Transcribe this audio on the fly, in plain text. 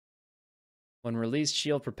When released,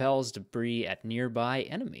 shield propels debris at nearby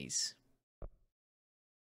enemies.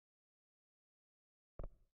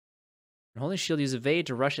 When holding shield, use evade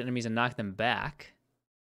to rush enemies and knock them back.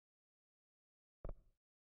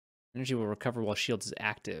 Energy will recover while shield is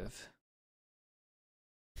active.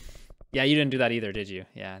 Yeah, you didn't do that either, did you?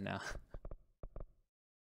 Yeah, no.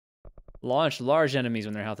 Launch large enemies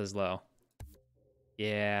when their health is low.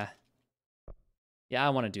 Yeah. Yeah,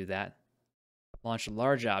 I want to do that. Launch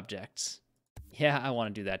large objects. Yeah, I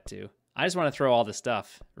want to do that too. I just want to throw all the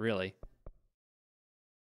stuff, really.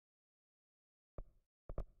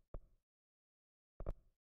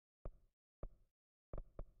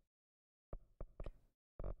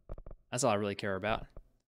 That's all I really care about.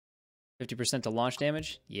 50% to launch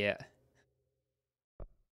damage? Yeah.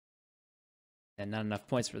 And not enough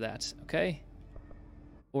points for that. Okay.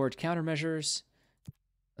 Board countermeasures.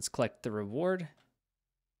 Let's collect the reward.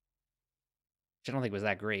 Which I don't think was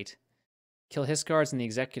that great. Kill Hiss guards in the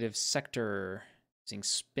executive sector using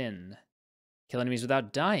spin. Kill enemies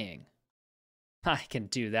without dying. I can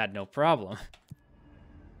do that, no problem.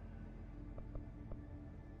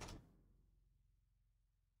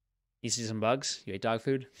 You see some bugs? You ate dog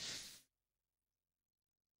food?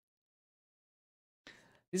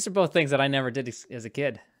 These are both things that I never did as a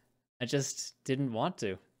kid. I just didn't want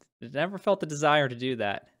to. I never felt the desire to do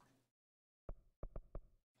that.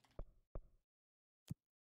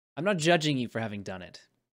 I'm not judging you for having done it.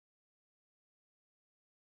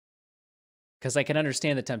 Because I can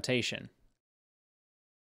understand the temptation.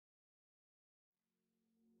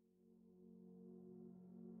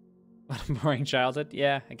 What a boring childhood?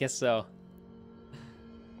 Yeah, I guess so.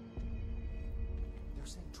 They're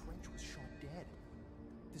saying Trench was shot dead.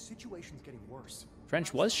 The situation's getting worse.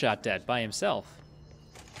 Trench was shot dead by himself.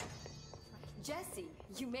 Jesse,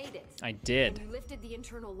 you made it. I did. And you lifted the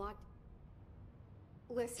internal lock.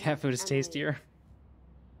 Listen, Cat food is Emily, tastier.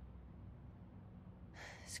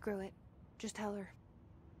 Screw it. Just tell her.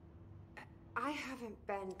 I haven't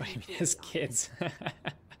been But he completely has honest. kids.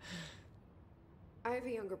 I have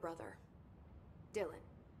a younger brother, Dylan.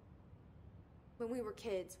 When we were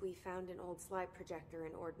kids, we found an old slide projector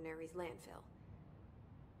in Ordinary's landfill.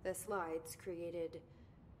 The slides created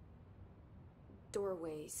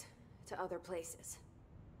doorways to other places.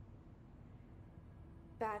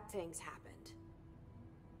 Bad things happened.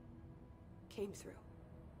 Came through.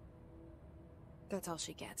 That's all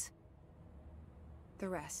she gets. The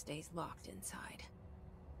rest stays locked inside.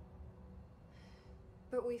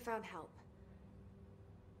 But we found help.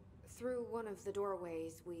 Through one of the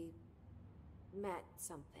doorways, we met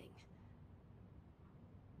something.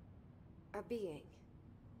 A being.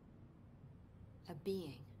 A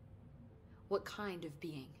being. What kind of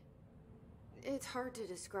being? It's hard to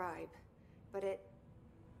describe, but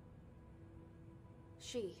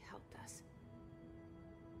she helped us.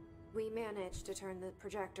 We managed to turn the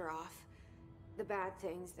projector off. The bad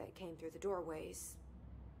things that came through the doorways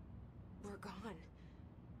were gone.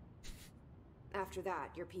 After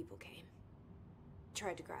that, your people came.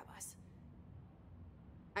 Tried to grab us.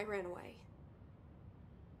 I ran away.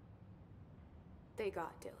 They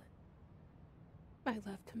got Dylan. I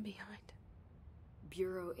left him behind.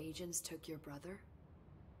 Bureau agents took your brother?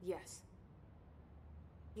 Yes.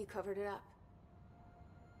 You covered it up.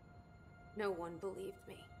 No one believed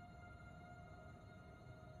me.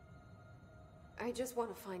 I just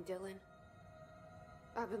want to find Dylan.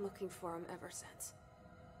 I've been looking for him ever since.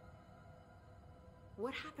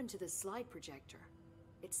 What happened to the slide projector?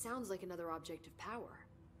 It sounds like another object of power.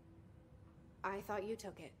 I thought you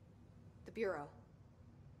took it. The Bureau.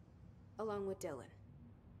 Along with Dylan.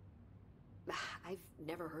 I've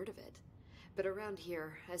never heard of it. But around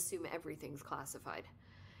here, I assume everything's classified.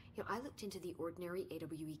 You know, I looked into the Ordinary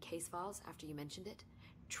AWE case files after you mentioned it.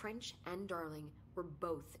 Trench and Darling were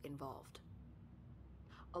both involved.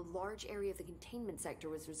 A large area of the containment sector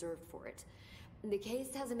was reserved for it. The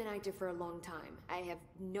case hasn't been active for a long time. I have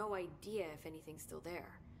no idea if anything's still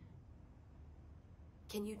there.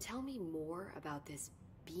 Can you tell me more about this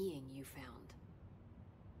being you found?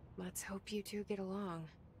 Let's hope you two get along.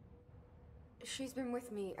 She's been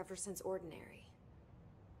with me ever since Ordinary.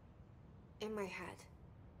 In my head.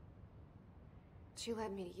 She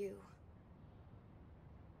led me to you.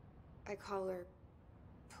 I call her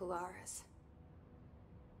Polaris.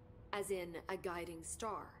 As in a guiding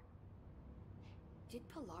star. Did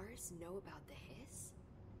Polaris know about the hiss?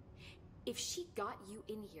 If she got you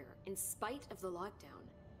in here in spite of the lockdown,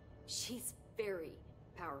 she's very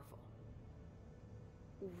powerful.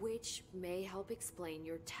 Which may help explain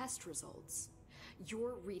your test results.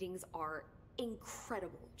 Your readings are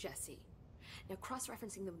incredible, Jesse. Now,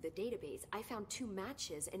 cross-referencing them with the database, I found 2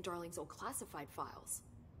 matches in Darling's old classified files.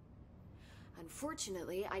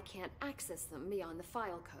 Unfortunately, I can't access them beyond the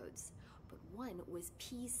file codes, but one was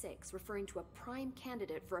P6, referring to a prime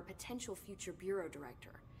candidate for a potential future bureau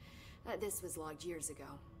director. This was logged years ago.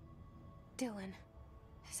 Dylan.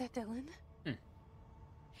 Is that Dylan?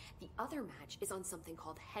 The other match is on something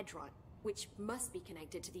called Hedron, which must be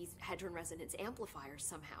connected to these Hedron resonance amplifiers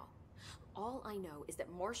somehow. All I know is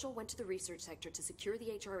that Marshall went to the research sector to secure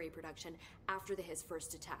the HRA production after the Hiss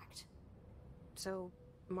first attacked. So,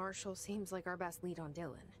 Marshall seems like our best lead on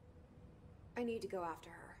Dylan. I need to go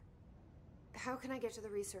after her. How can I get to the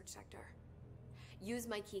research sector? Use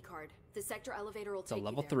my key card. The sector elevator will It's a take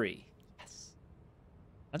level you there. 3. Yes.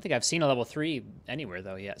 I don't think I've seen a level 3 anywhere,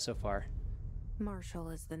 though, yet so far. Marshall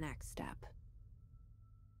is the next step.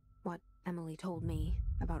 What Emily told me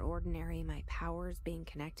about Ordinary, my powers being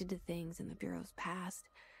connected to things in the Bureau's past.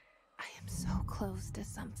 I am so close to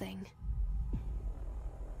something.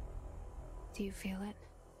 Do you feel it?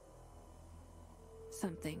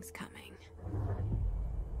 Something's coming.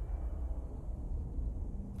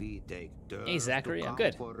 We take turns Hey, Zachary, to I'm come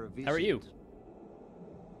good. for a How are you? visit.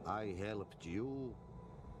 I helped you.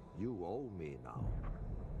 You owe me now.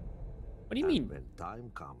 What do you And mean? when time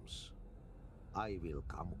comes, I will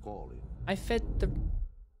come calling. I fed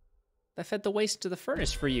the waste to the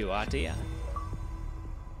furnace for you, Ati. I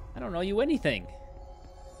don't owe you anything.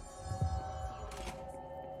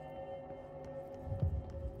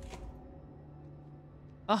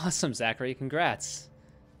 Awesome, Zachary. Congrats.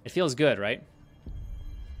 It feels good, right?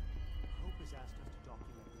 Hope has asked us to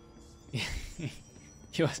document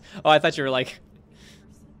these. Oh, I thought you were like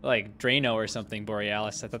Drano or something,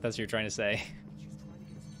 Borealis. I thought that's what you were trying to say. She's trying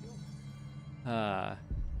to get us killed.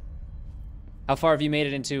 How far have you made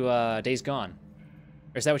it into Days Gone?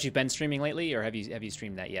 Or is that what you've been streaming lately, or have you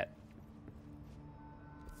streamed that yet?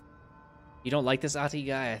 You don't like this Ati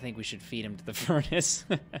guy? I think we should feed him to the furnace.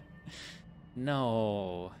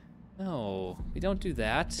 No, we don't do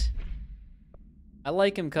that. I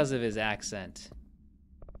like him because of his accent.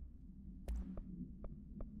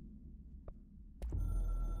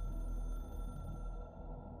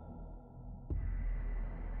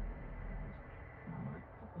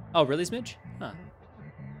 Oh, really, Smidge? Huh.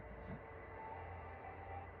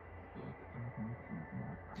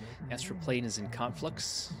 Astral plane is in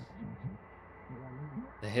conflux.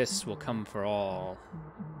 The Hiss will come for all.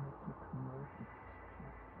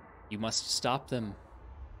 You must stop them.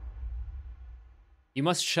 You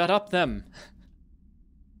must shut up them.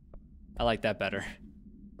 I like that better.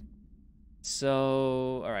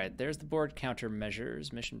 So, all right, there's the board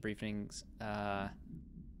countermeasures, mission briefings.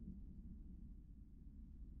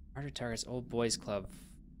 Harder targets, old boys club.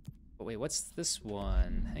 But wait, what's this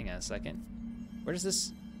one? Hang on a second. Where does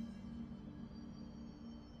this?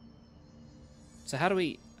 So how do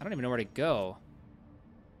we? I don't even know where to go.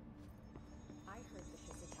 I heard the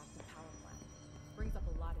Hiss attacked the power plant. Brings up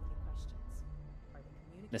a lot of new questions. Are they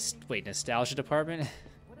communicating? Wait, nostalgia department?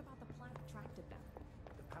 What about the plant attracted them?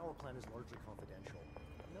 The power plant is largely confidential.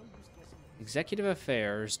 No use guessing. Executive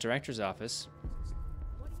Affairs, Director's Office.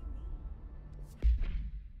 What do you mean?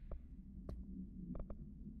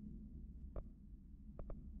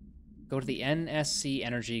 Go to the NSC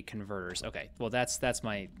Energy Converters. Okay, well that's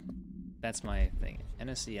my thing.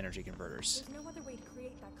 NSC Energy Converters. There's no other way to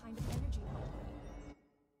create that kind of energy output.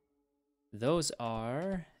 Those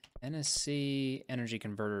are NSC Energy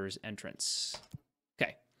Converters entrance.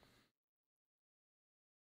 Okay.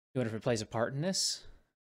 You wonder if it plays a part in this?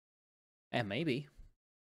 Yeah, maybe.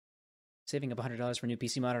 Saving up $100 for a new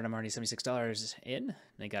PC mod, and I'm already $76 in. And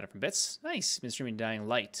I got it from Bits. Nice. Been streaming Dying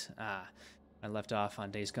Light. I left off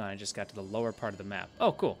on Days Gone. I just got to the lower part of the map.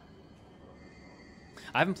 Oh, cool.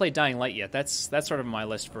 I haven't played Dying Light yet. That's sort of on my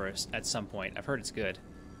list for us at some point. I've heard it's good.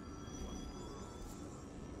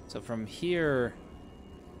 So from here,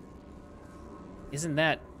 isn't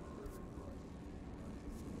that?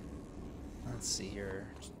 Let's see here.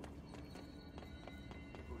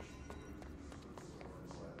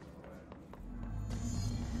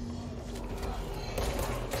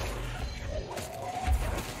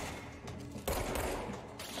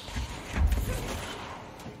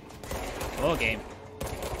 Oh, game.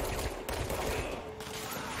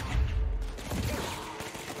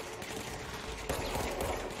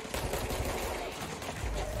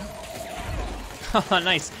 Oh,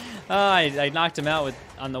 nice. I knocked him out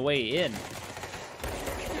on the way in.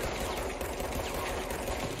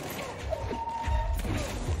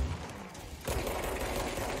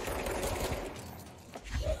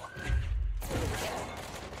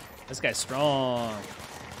 This guy's strong.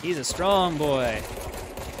 He's a strong boy.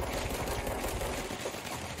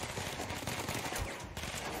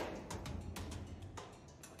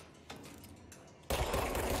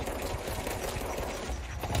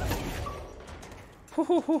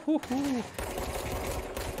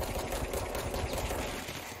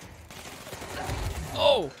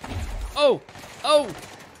 Oh! Oh! Oh!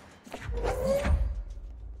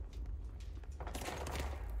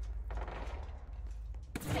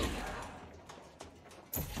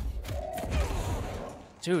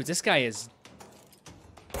 Dude, this guy is...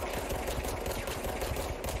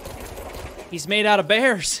 He's made out of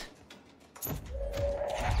bears.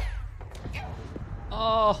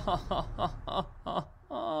 Oh.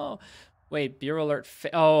 Wait, Bureau Alert...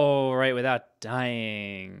 Oh, right, without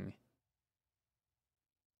dying.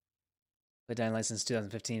 The dying license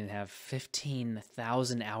 2015 and have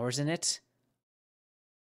 15,000 hours in it?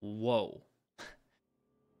 Whoa.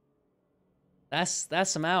 That's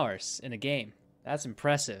some hours in a game. That's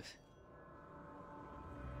impressive.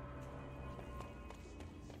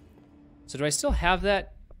 So do I still have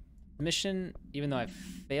that mission even though I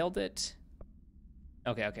failed it?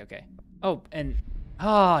 Okay. Oh, and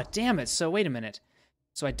oh, damn it. So wait a minute.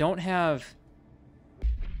 So I don't have...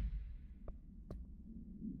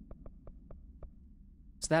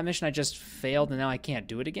 So that mission I just failed and now I can't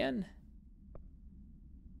do it again?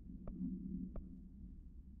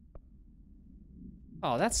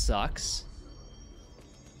 Oh, that sucks.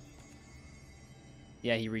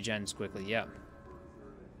 Yeah, he regens quickly, yep.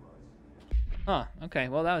 Huh, okay,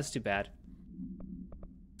 well that was too bad.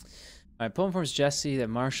 Alright, Poe informs Jesse that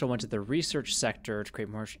Marshall went to the research sector to create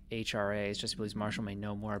more HRAs. Jesse believes Marshall may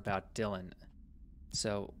know more about Dylan.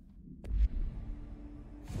 So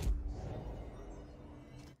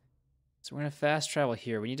we're gonna fast travel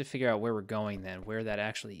here. We need to figure out where we're going then, where that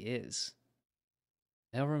actually is.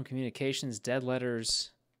 Mailroom communications, dead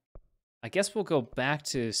letters. I guess we'll go back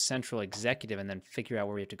to Central Executive and then figure out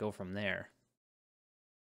where we have to go from there.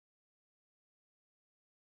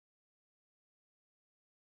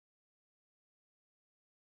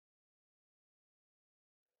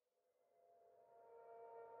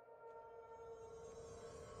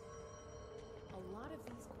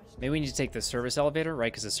 Maybe we need to take the service elevator,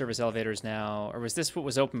 right? Because the service elevator is now... Or was this what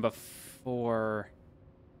was open before...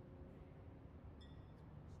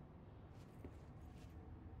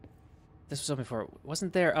 This was open before...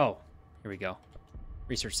 Wasn't there... Oh, here we go.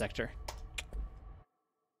 Research sector.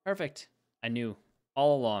 Perfect. I knew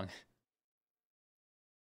all along.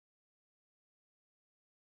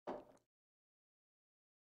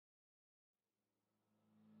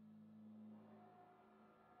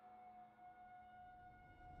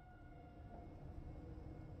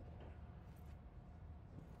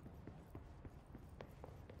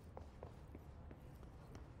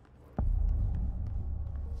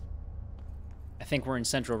 I think we're in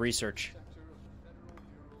Central Research.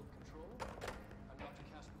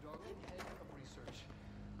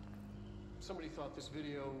 Somebody thought this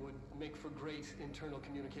video would make for great internal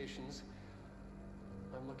communications.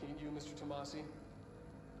 I'm looking at you, Mr. Tomasi.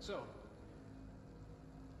 So,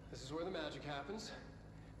 this is where the magic happens.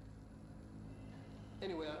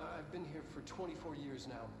 Anyway, I've been here for 24 years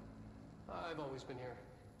now. I've always been here.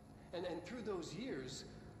 And through those years,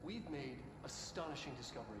 we've made astonishing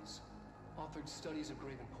discoveries. Authored studies of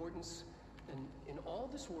great importance, and in all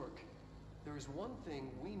this work, there is one thing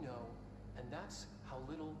we know, and that's how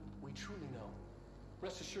little we truly know.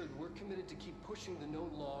 Rest assured, we're committed to keep pushing the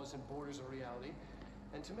known laws and borders of reality,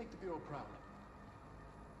 and to make the Bureau proud.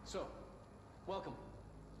 So, welcome.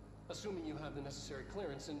 Assuming you have the necessary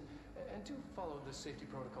clearance, and do follow the safety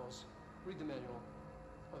protocols. Read the manual,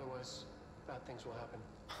 otherwise bad things will happen.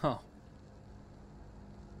 Oh.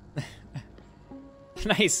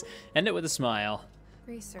 Nice. End it with a smile.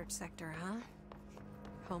 Research sector, huh?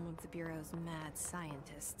 Home of the Bureau's mad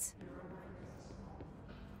scientists.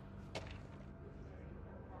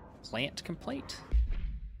 Plant complaint?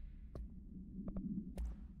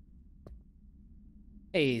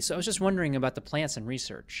 Hey, so I was just wondering about the plants and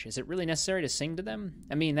research. Is it really necessary to sing to them?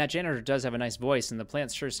 I mean, that janitor does have a nice voice, and the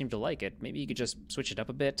plants sure seem to like it. Maybe you could just switch it up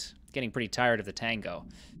a bit? Getting pretty tired of the tango.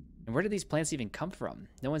 And where did these plants even come from?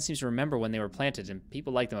 No one seems to remember when they were planted, and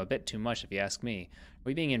people like them a bit too much if you ask me. Are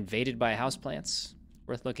we being invaded by houseplants?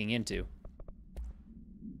 Worth looking into.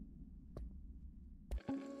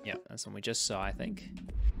 Yeah, that's one we just saw, I think.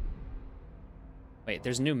 Wait,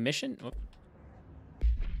 there's a new mission? Whoop.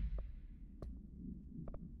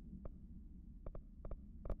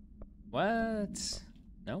 What?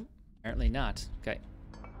 No, apparently not. Okay.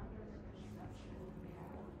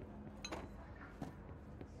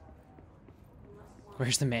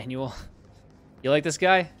 Where's the manual? You like this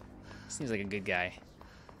guy? Seems like a good guy.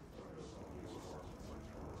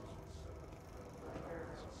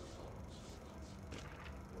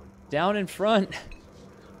 Down in front.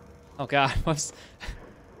 Oh God, whoops.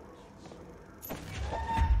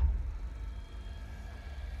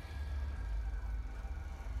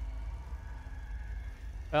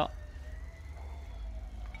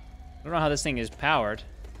 I don't know how this thing is powered.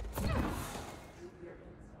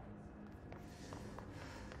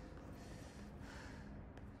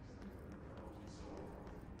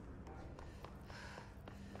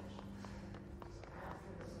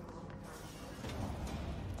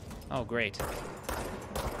 Oh, great.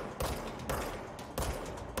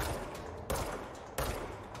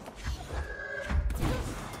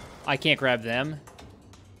 I can't grab them.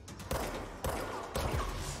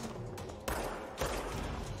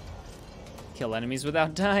 Kill enemies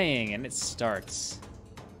without dying, and it starts.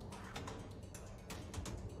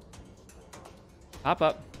 Hop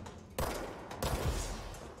up.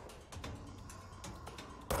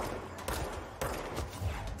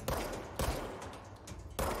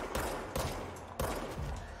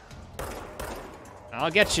 I'll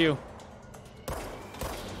get you.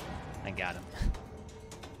 I got him.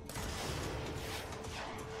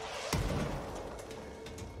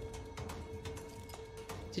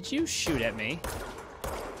 Did you shoot at me?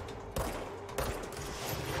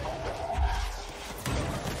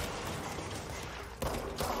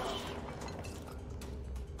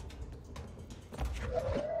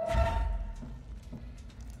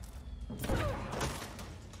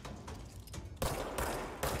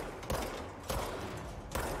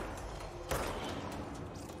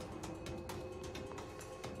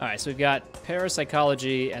 All right, so we've got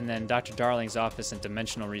parapsychology and then Dr. Darling's office and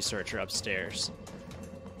dimensional researcher upstairs.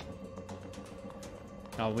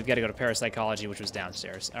 Oh, we've got to go to parapsychology, which was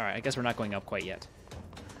downstairs. All right, I guess we're not going up quite yet.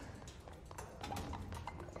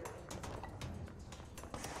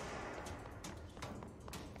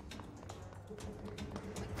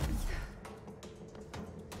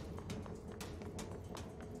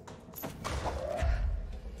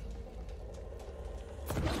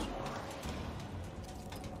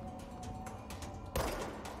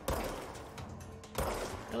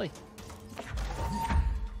 Really?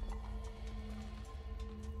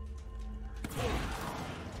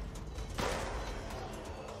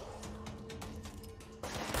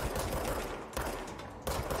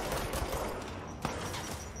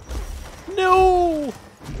 No!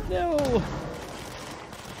 No!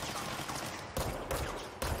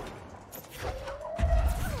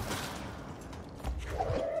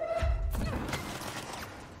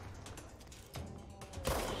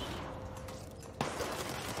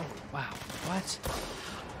 Wow, what?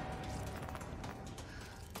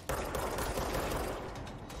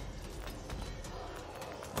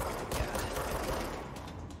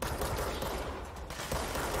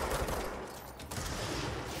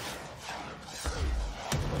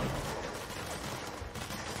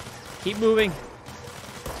 Keep moving.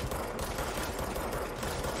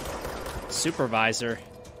 Supervisor.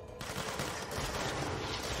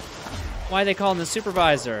 Why are they calling the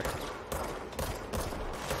supervisor?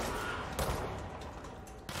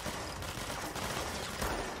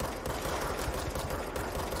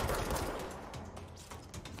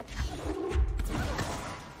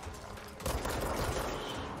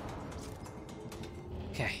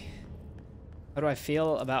 Okay. How do I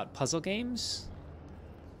feel about puzzle games?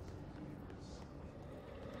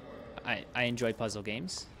 I enjoy puzzle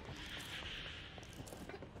games.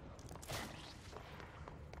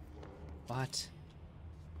 What?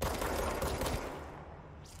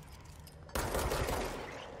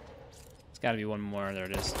 It's gotta be one more. There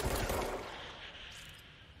it is.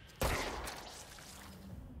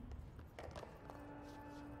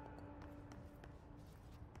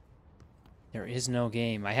 There is no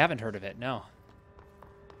game. I haven't heard of it, no.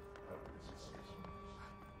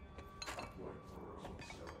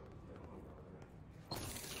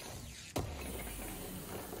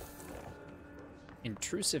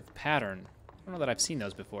 Intrusive pattern. I don't know that I've seen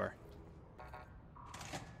those before.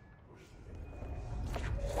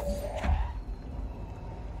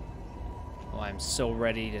 Oh, I'm so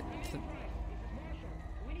ready to...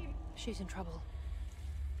 She's in trouble.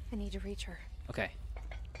 I need to reach her. Okay.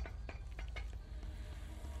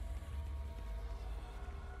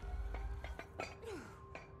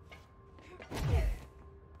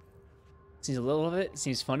 Seems a little of it.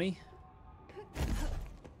 Seems funny.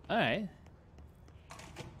 All right.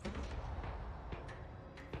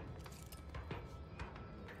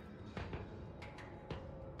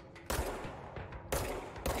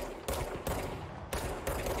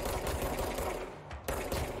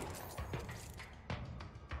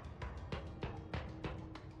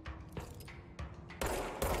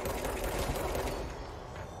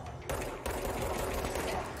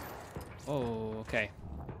 Oh, okay.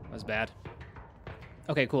 That was bad.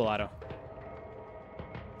 Okay, cool, Otto.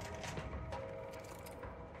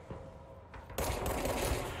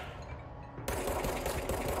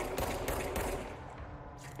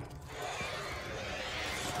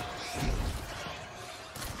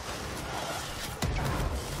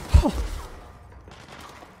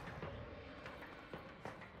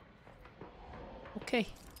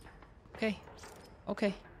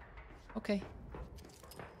 Okay. Okay.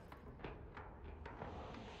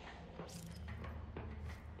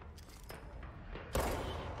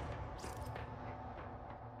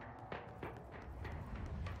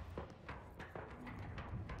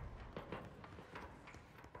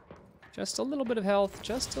 Just a little bit of health,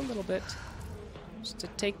 just a little bit. Just to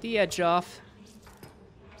take the edge off.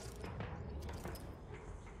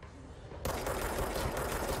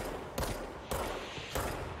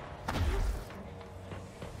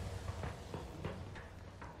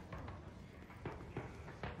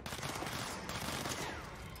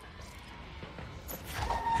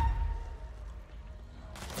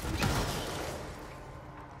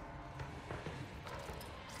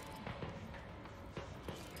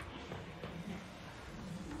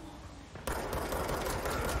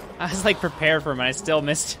 I was like prepared for him and I still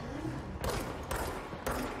missed.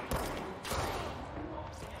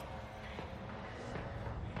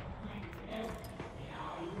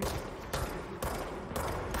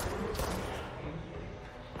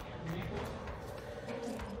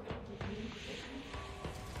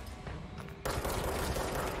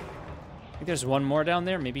 I think there's one more down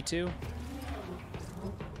there, maybe two.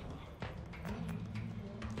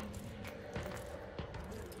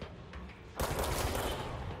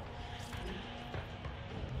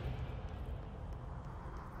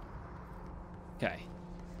 Okay.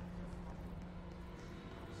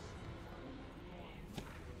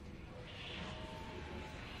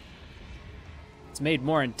 It's made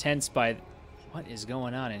more intense by what is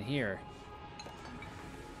going on in here.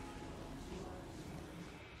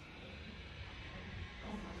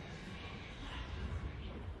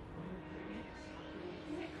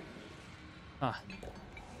 Huh.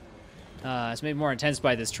 It's made more intense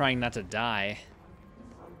by this trying not to die.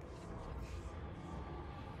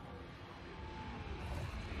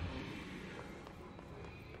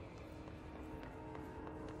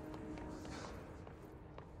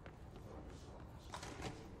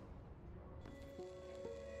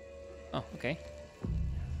 Oh, okay.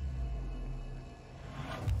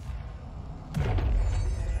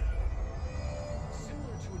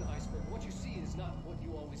 Similar to an iceberg, what you see is not what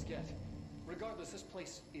you always get. Regardless, this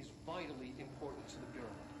place is vitally important to the Bureau.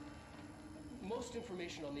 Most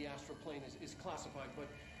information on the astral plane is classified, but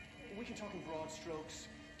we can talk in broad strokes,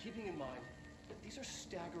 keeping in mind that these are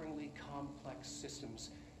staggeringly complex systems,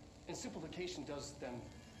 and simplification does them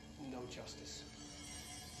no justice.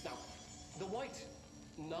 Now, the white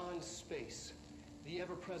non-space, the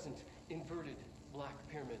ever-present inverted black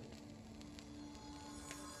pyramid.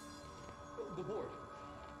 The board,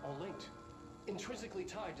 all linked, intrinsically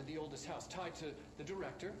tied to the oldest house, tied to the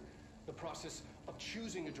director, the process of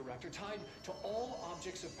choosing a director, tied to all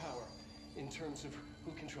objects of power in terms of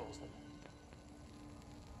who controls them.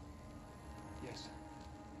 Yes.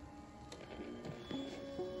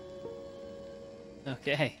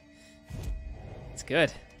 Okay. It's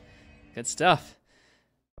good. Good stuff.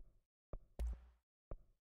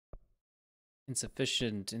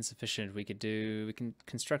 Insufficient. We can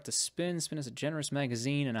construct a spin as a generous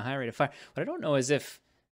magazine and a high rate of fire. What I don't know is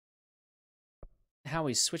how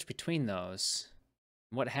we switch between those.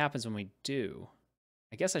 What happens when we do?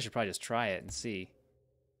 I guess I should probably just try it and see.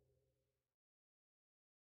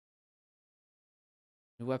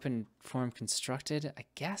 New weapon form constructed? I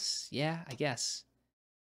guess. Yeah, I guess.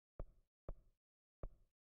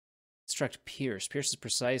 Construct Pierce. Pierce is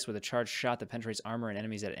precise with a charged shot that penetrates armor and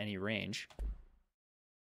enemies at any range.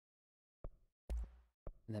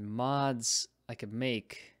 And then mods I could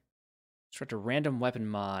make. Construct a random weapon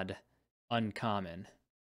mod. Uncommon.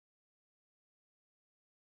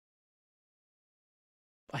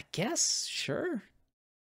 I guess, sure.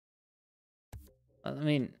 I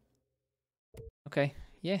mean, okay,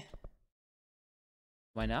 yeah.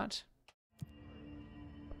 Why not?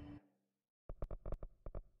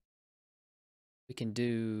 We can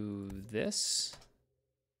do this.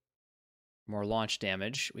 More launch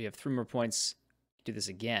damage. We have 3 more points. Do this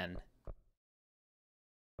again.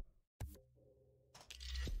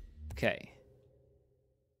 Okay.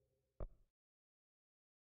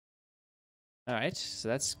 Alright, so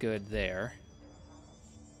that's good there.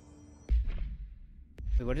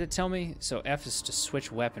 Wait, what did it tell me? So F is to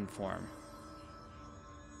switch weapon form.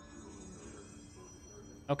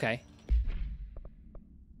 Okay.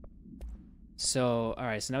 So,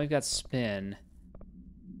 alright, so now we've got spin.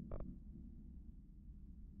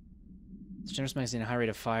 Generous magazine, high rate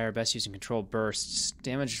of fire, best using control bursts.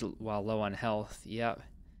 Damage while low on health. Yep.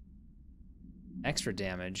 Extra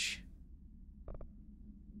damage.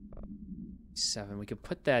 7. We could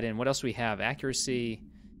put that in. What else do we have? Accuracy,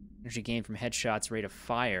 energy gain from headshots, rate of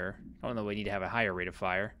fire. I don't know, we need to have a higher rate of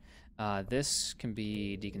fire. This can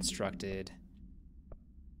be deconstructed.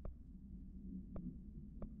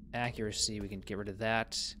 Accuracy, we can get rid of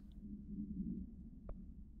that.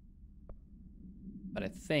 But I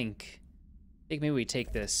think maybe we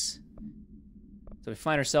take this. So we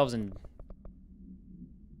find ourselves in...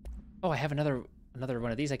 Oh, I have another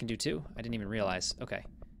one of these I can do too? I didn't even realize. Okay.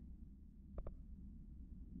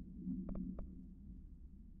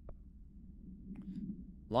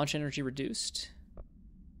 Launch energy reduced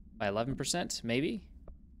by 11%, maybe?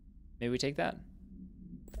 Maybe we take that?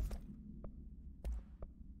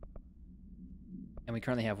 And we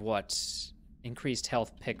currently have what? Increased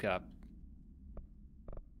health pickup.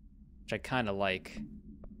 Which I kind of like.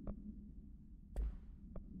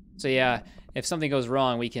 So yeah, if something goes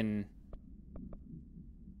wrong, we can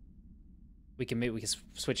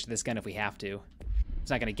switch to this gun if we have to.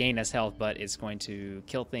 It's not going to gain us health, but it's going to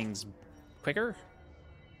kill things quicker.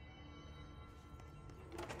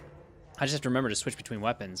 I just have to remember to switch between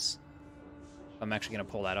weapons. I'm actually going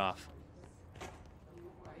to pull that off.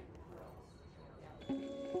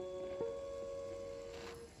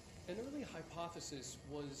 An early hypothesis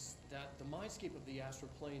was that the mindscape of the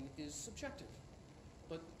astral plane is subjective.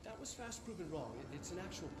 But that was fast proven wrong. It's an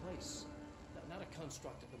actual place, not a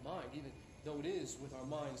construct of the mind, even though it is with our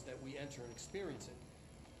minds that we enter and experience it.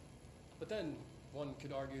 But then one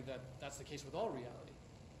could argue that that's the case with all reality.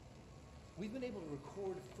 We've been able to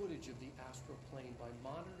record footage of the astral plane by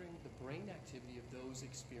monitoring the brain activity of those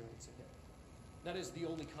experiencing it. That is the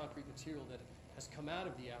only concrete material that has come out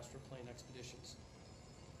of the astral plane expeditions.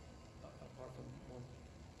 Apart from one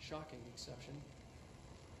shocking exception.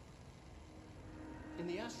 In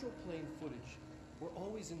the astral plane footage, we're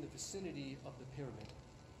always in the vicinity of the pyramid.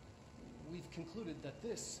 We've concluded that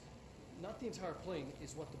this, not the entire plane,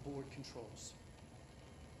 is what the board controls.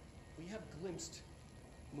 We have glimpsed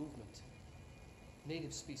movement.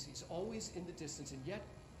 Native species, always in the distance, and yet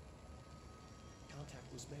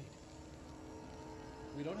contact was made.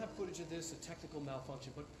 We don't have footage of this, a technical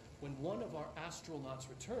malfunction, but when one of our astronauts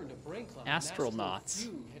returned, a brain cloud, Astronauts.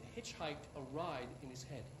 Few had hitchhiked a ride in his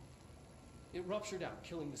head. It ruptured out,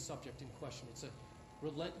 killing the subject in question. It's a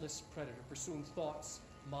relentless predator, pursuing thoughts,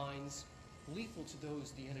 minds, lethal to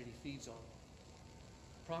those the entity feeds on.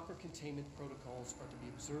 Proper containment protocols are to be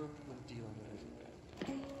observed when dealing with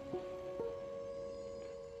it.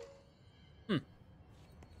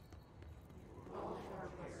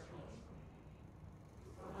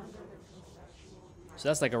 So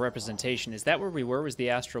that's like a representation. Is that where we were? Was the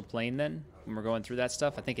astral plane then? When we're going through that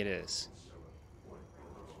stuff? I think it is.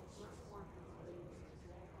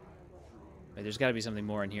 Wait, there's got to be something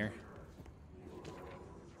more in here.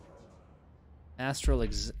 Astral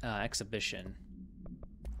exhibition.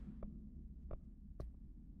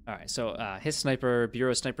 Alright, so his sniper,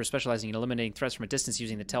 Bureau sniper specializing in eliminating threats from a distance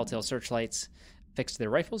using the telltale searchlights fixed to their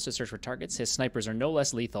rifles to search for targets. His snipers are no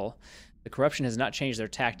less lethal. The corruption has not changed their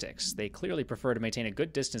tactics. They clearly prefer to maintain a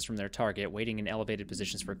good distance from their target, waiting in elevated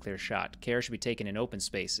positions for a clear shot. Care should be taken in open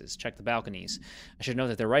spaces. Check the balconies. I should note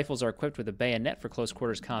that their rifles are equipped with a bayonet for close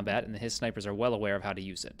quarters combat, and that his snipers are well aware of how to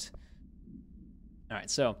use it.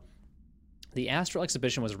 Alright, so the Astral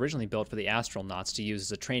Exhibition was originally built for the astronauts to use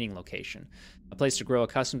as a training location, a place to grow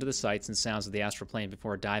accustomed to the sights and sounds of the astral plane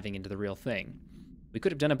before diving into the real thing. We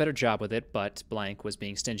could have done a better job with it, but blank was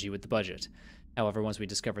being stingy with the budget. However, once we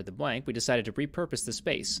discovered the blank, we decided to repurpose the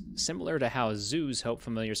space. Similar to how zoos hope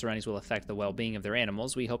familiar surroundings will affect the well-being of their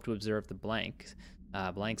animals, we hope to observe the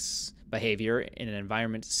blank's behavior in an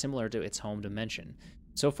environment similar to its home dimension.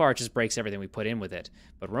 So far, it just breaks everything we put in with it,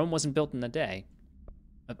 but Rome wasn't built in a day.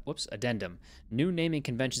 Addendum. New naming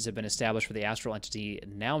conventions have been established for the astral entity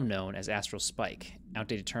now known as Astral Spike.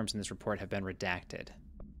 Outdated terms in this report have been redacted.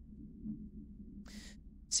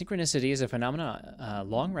 Synchronicity is a phenomenon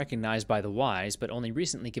long recognized by the wise, but only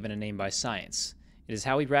recently given a name by science. It is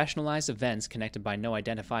how we rationalize events connected by no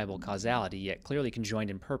identifiable causality, yet clearly conjoined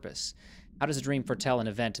in purpose. How does a dream foretell an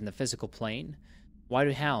event in the physical plane? Why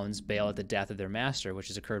do hounds bail at the death of their master, which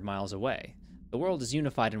has occurred miles away? The world is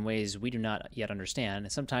unified in ways we do not yet understand,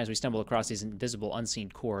 and sometimes we stumble across these invisible, unseen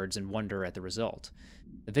chords and wonder at the result.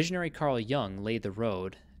 The visionary Carl Jung laid the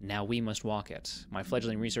road. Now we must walk it. My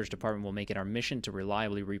fledgling research department will make it our mission to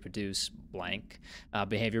reliably reproduce blank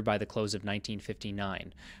behavior by the close of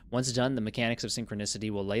 1959. Once done, the mechanics of synchronicity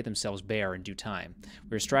will lay themselves bare in due time.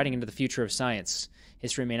 We are striding into the future of science.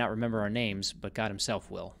 History may not remember our names, but God himself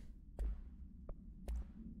will.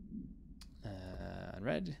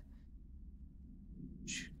 Unread.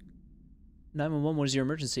 911, what is your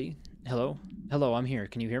emergency? Hello? Hello, I'm here.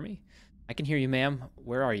 Can you hear me? I can hear you, ma'am.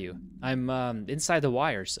 Where are you? I'm, inside the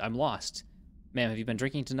wires. I'm lost. Ma'am, have you been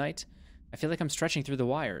drinking tonight? I feel like I'm stretching through the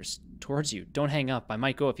wires. Towards you. Don't hang up. I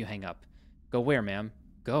might go if you hang up. Go where, ma'am?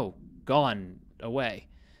 Go. Gone. Away.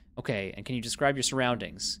 Okay, and can you describe your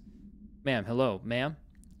surroundings? Ma'am, hello, ma'am?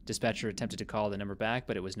 Dispatcher attempted to call the number back,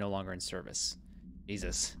 but it was no longer in service.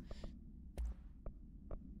 Jesus.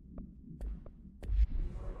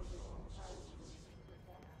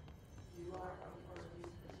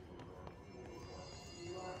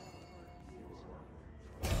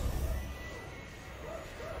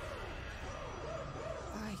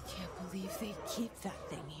 I can't believe they keep that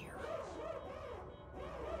thing here.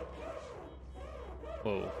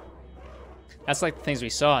 Whoa. That's like the things we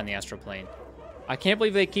saw in the astral plane. I can't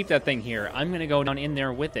believe they keep that thing here. I'm gonna go down in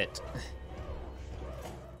there with it.